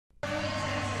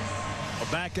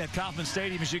Back at Kauffman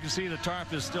Stadium, as you can see, the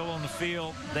tarp is still on the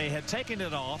field. They had taken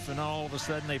it off, and all of a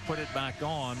sudden they put it back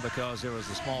on because there was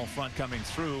a small front coming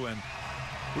through, and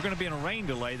we're going to be in a rain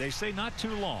delay. They say not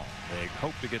too long. They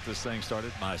hope to get this thing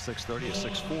started by 6:30 or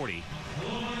 6:40.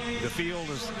 The field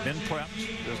has been prepped.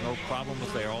 There's no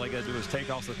problems there. All they got to do is take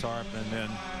off the tarp, and then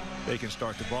they can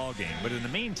start the ball game. But in the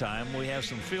meantime, we have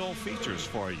some field features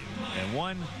for you, and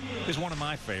one is one of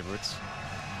my favorites.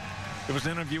 It was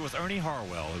an interview with Ernie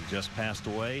Harwell, who just passed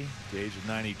away at the age of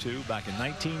 92 back in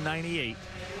 1998,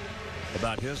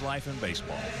 about his life in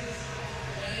baseball.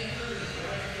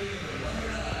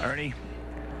 Ernie,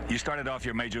 you started off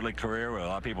your major league career, a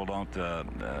lot of people don't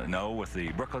know, with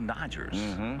the Brooklyn Dodgers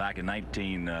back in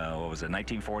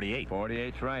 1948?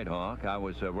 48's right, Hawk. I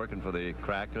was working for the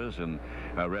Crackers, and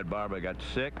Red Barber got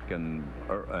sick, and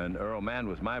Earl Mann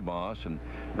was my boss, and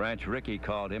Ranch Rickey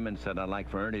called him and said, I'd like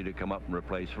for Ernie to come up and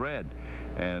replace Red.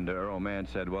 And Earl Mann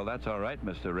said, well, that's all right,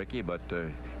 Mr. Rickey, but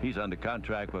he's under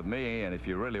contract with me, and if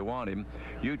you really want him,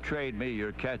 you trade me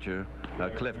your catcher,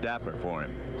 Cliff Dapper, for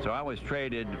him. So I was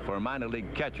traded for a minor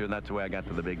league catcher, and that's the way I got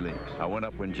to the big leagues. I went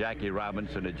up when Jackie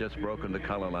Robinson had just broken the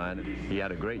color line. He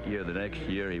had a great year the next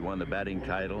year. He won the batting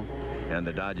title, and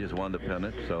the Dodgers won the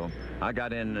pennant. So I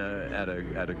got in at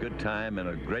a good time in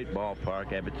a great ballpark,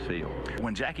 Ebbets Field.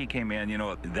 When Jackie came in, you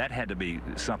know, that had to be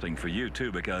something for you,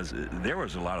 too, because there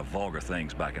was a lot of vulgar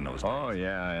things back in those days. Oh,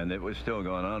 yeah, and it was still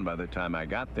going on by the time I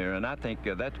got there, and I think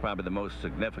that's probably the most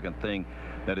significant thing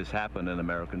that has happened in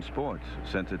American sports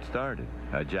since it started.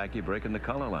 Jackie breaking the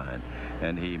color line,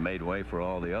 and he made way for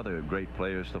all the other great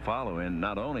players to follow in,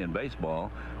 not only in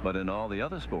baseball, but in all the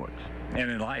other sports. And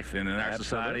in life, and in our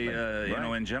society, you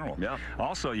know, in general. Yeah.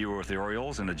 Also, you were with the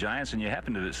Orioles and the Giants, and you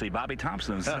happened to see Bobby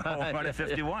Thompson's run at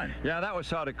 51. Yeah, that was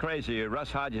sort of crazy.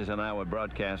 Russ Hodges and I were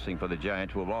broadcasting for the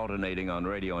Giants. We were alternating on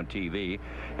radio and TV,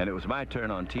 and it was my turn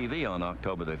on TV on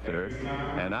October the 3rd,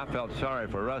 and I felt sorry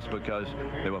for Russ because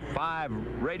there were 5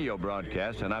 radio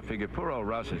broadcasts, and I figured poor old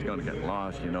Russ is going to get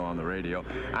lost, you know, on the radio.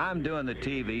 I'm doing the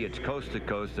TV. It's coast to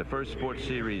coast, the first sports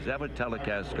series ever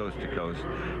telecast coast to coast,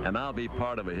 and I'll be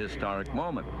part of a historic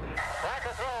moment. Back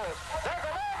throws. There's a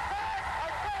long back.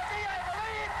 It's going to be, I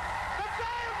believe, the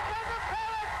Giants win the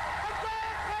pennant. The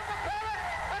Giants win the pennant.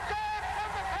 The Giants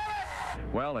win the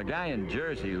pennant. Well, a guy in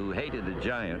Jersey who hated the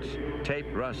Giants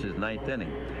taped Russ's 9th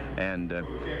inning. And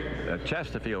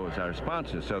Chesterfield was our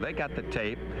sponsor, so they got the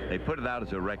tape, they put it out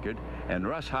as a record, and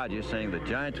Russ Hodges saying the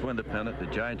Giants win the pennant, the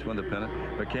Giants win the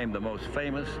pennant, became the most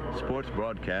famous sports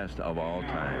broadcast of all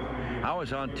time. I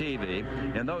was on TV.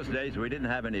 In those days, we didn't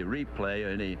have any replay or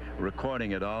any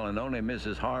recording at all, and only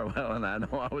Mrs. Harwell and I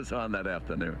know I was on that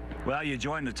afternoon. Well, you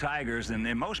joined the Tigers, and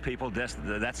most people, that's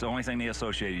the only thing they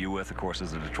associate you with, of course,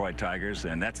 is the Detroit Tigers,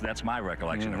 and that's my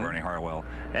recollection of Ernie Harwell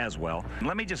as well.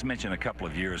 Let me just mention a couple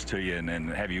of years to you and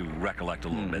have you recollect a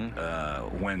little bit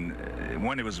when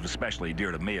it was especially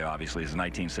dear to me, obviously, is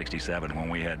 1967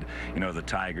 when we had, you know, the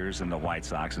Tigers and the White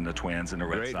Sox and the Twins and the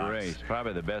Red Sox. Great race,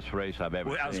 probably the best race I've ever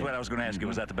seen. That's what I was going to ask you.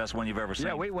 Was that the best one you've ever seen?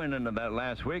 Yeah, we went into that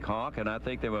last week, Hawk, and I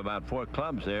think there were about 4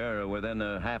 clubs there within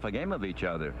half a game of each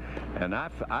other, and I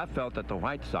felt that the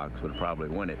White Sox would probably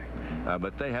win it,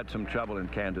 but they had some trouble in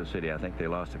Kansas City. I think they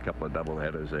lost a couple of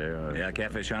doubleheaders there. Yeah,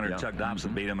 Catfish Hunter, Chuck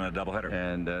Dobson beat them in a doubleheader.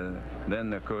 And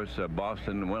then, of course,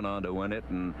 Boston went on to win it,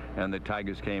 and the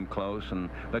Tigers came close. And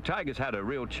the Tigers had a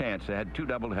real chance. They had 2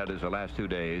 doubleheaders the last 2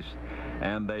 days,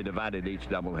 and they divided each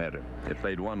doubleheader. If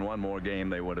they'd won one more game,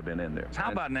 they would have been in there.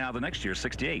 How about now the next year,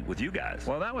 68, with you guys?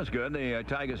 Well, that was good. The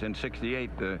Tigers in 68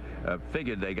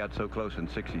 figured they got so close in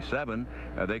 67,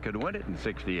 they could win it in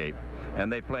 68. And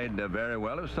they played very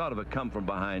well. It was sort of a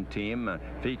come-from-behind team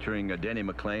featuring Denny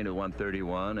McClain, who won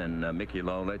 31, and Mickey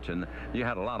Lolich. And you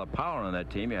had a lot of power on that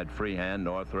team. You had Freehand,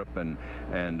 Northrup, and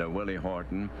Willie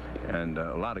Horton, and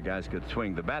a lot of guys could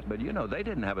swing the bat. But, you know, they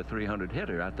didn't have a 300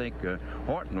 hitter. I think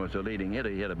Horton was the leading hitter.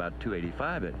 He hit about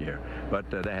 285 that year.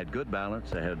 But they had good balance.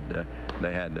 They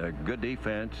had good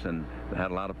defense, and they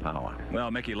had a lot of power. Well,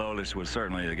 Mickey Lolich was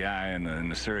certainly the guy in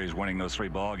the series winning those 3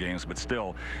 ball games. But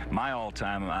still, my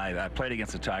all-time, I played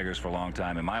against the Tigers for a long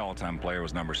time, and my all-time player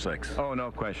was number 6. Oh, no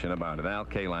question about it. Al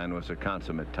Kaline was a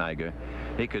consummate Tiger.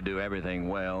 He could do everything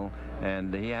well,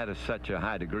 and he had such a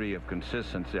high degree of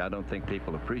consistency. I don't think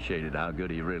people appreciated how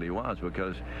good he really was,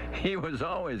 because he was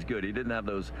always good. He didn't have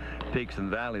those peaks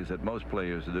and valleys that most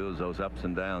players do, those ups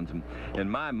and downs. And in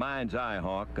my mind's eye,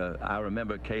 Hawk, I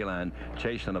remember Kaline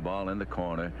chasing the ball in the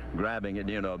corner, grabbing it,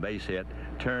 you know, a base hit,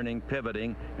 turning,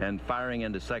 pivoting, and firing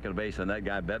into second base, and that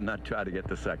guy better not try to get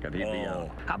to second. He'd be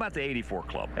out. How about the 84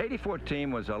 club? 84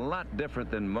 team was a lot different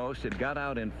than most. It got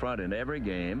out in front in every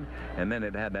game, and then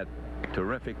it had that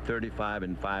terrific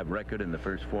 35-5 record in the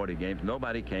first 40 games.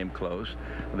 Nobody came close.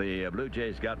 The Blue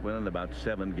Jays got winning about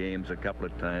 7 games a couple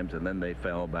of times, and then they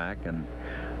fell back. And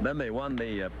then they won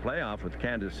the playoff with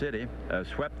Kansas City,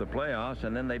 swept the playoffs,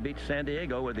 and then they beat San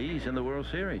Diego with ease in the World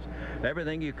Series.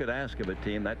 Everything you could ask of a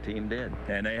team, that team did.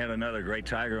 And they had another great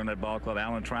Tiger in that ball club,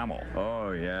 Alan Trammell.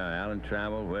 Oh, yeah. Alan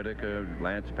Trammell, Whitaker,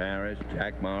 Lance Parrish,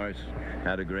 Jack Morris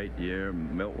had a great year.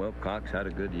 Milt Wilcox had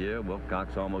a good year.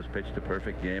 Wilcox almost pitched a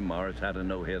perfect game. Morris had a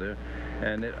no-hitter.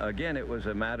 And again, it was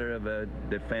a matter of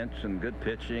defense and good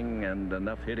pitching and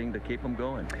enough hitting to keep them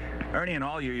going. Ernie, in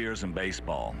all your years in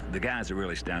baseball, the guys that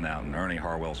really stand out in Ernie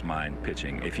Harwell's mind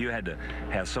pitching, if you had to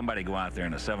have somebody go out there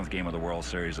in the 7th game of the World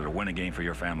Series or to win a game for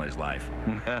your family's life,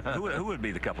 who would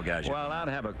be the couple guys you Well, I'd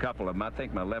have a couple of them. I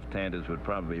think my left-handers would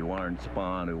probably be Warren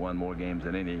Spahn, who won more games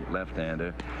than any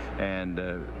left-hander, and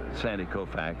Sandy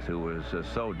Koufax, who was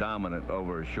so dominant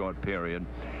over a short period.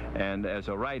 And as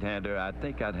a right-hander, I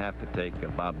think I'd have to take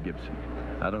Bob Gibson.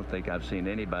 I don't think I've seen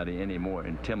anybody any more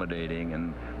intimidating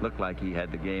and looked like he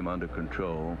had the game under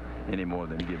control any more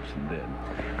than Gibson did.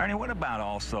 Ernie, what about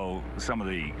also some of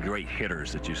the great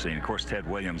hitters that you've seen? Of course, Ted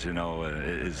Williams, you know,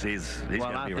 he's well,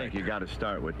 got to be I think you got to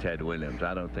start with Ted Williams.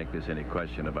 I don't think there's any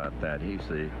question about that. He's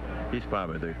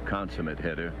probably the consummate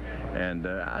hitter. And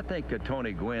I think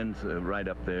Tony Gwynn's right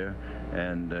up there.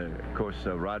 And, of course,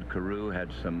 Rod Carew had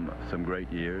some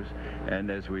great years. And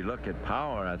as we look at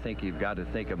power, I think you've got to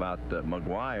think about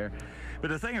McGuire. But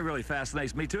the thing that really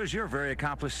fascinates me, too, is you're a very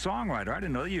accomplished songwriter. I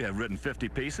didn't know you have written 50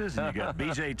 pieces. And you got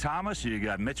B.J. Thomas, you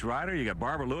got Mitch Ryder, you got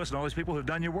Barbara Lewis, and all these people who've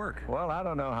done your work. Well, I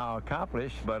don't know how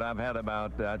accomplished, but I've had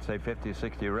about, I'd say, 50,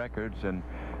 60 records. And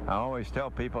I always tell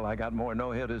people I got more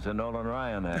no-hitters than Nolan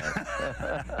Ryan has.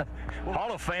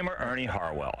 Hall of Famer Ernie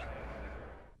Harwell.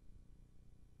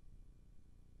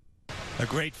 A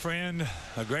great friend,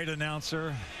 a great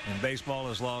announcer, and baseball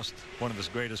has lost one of its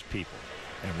greatest people.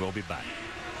 And we'll be back.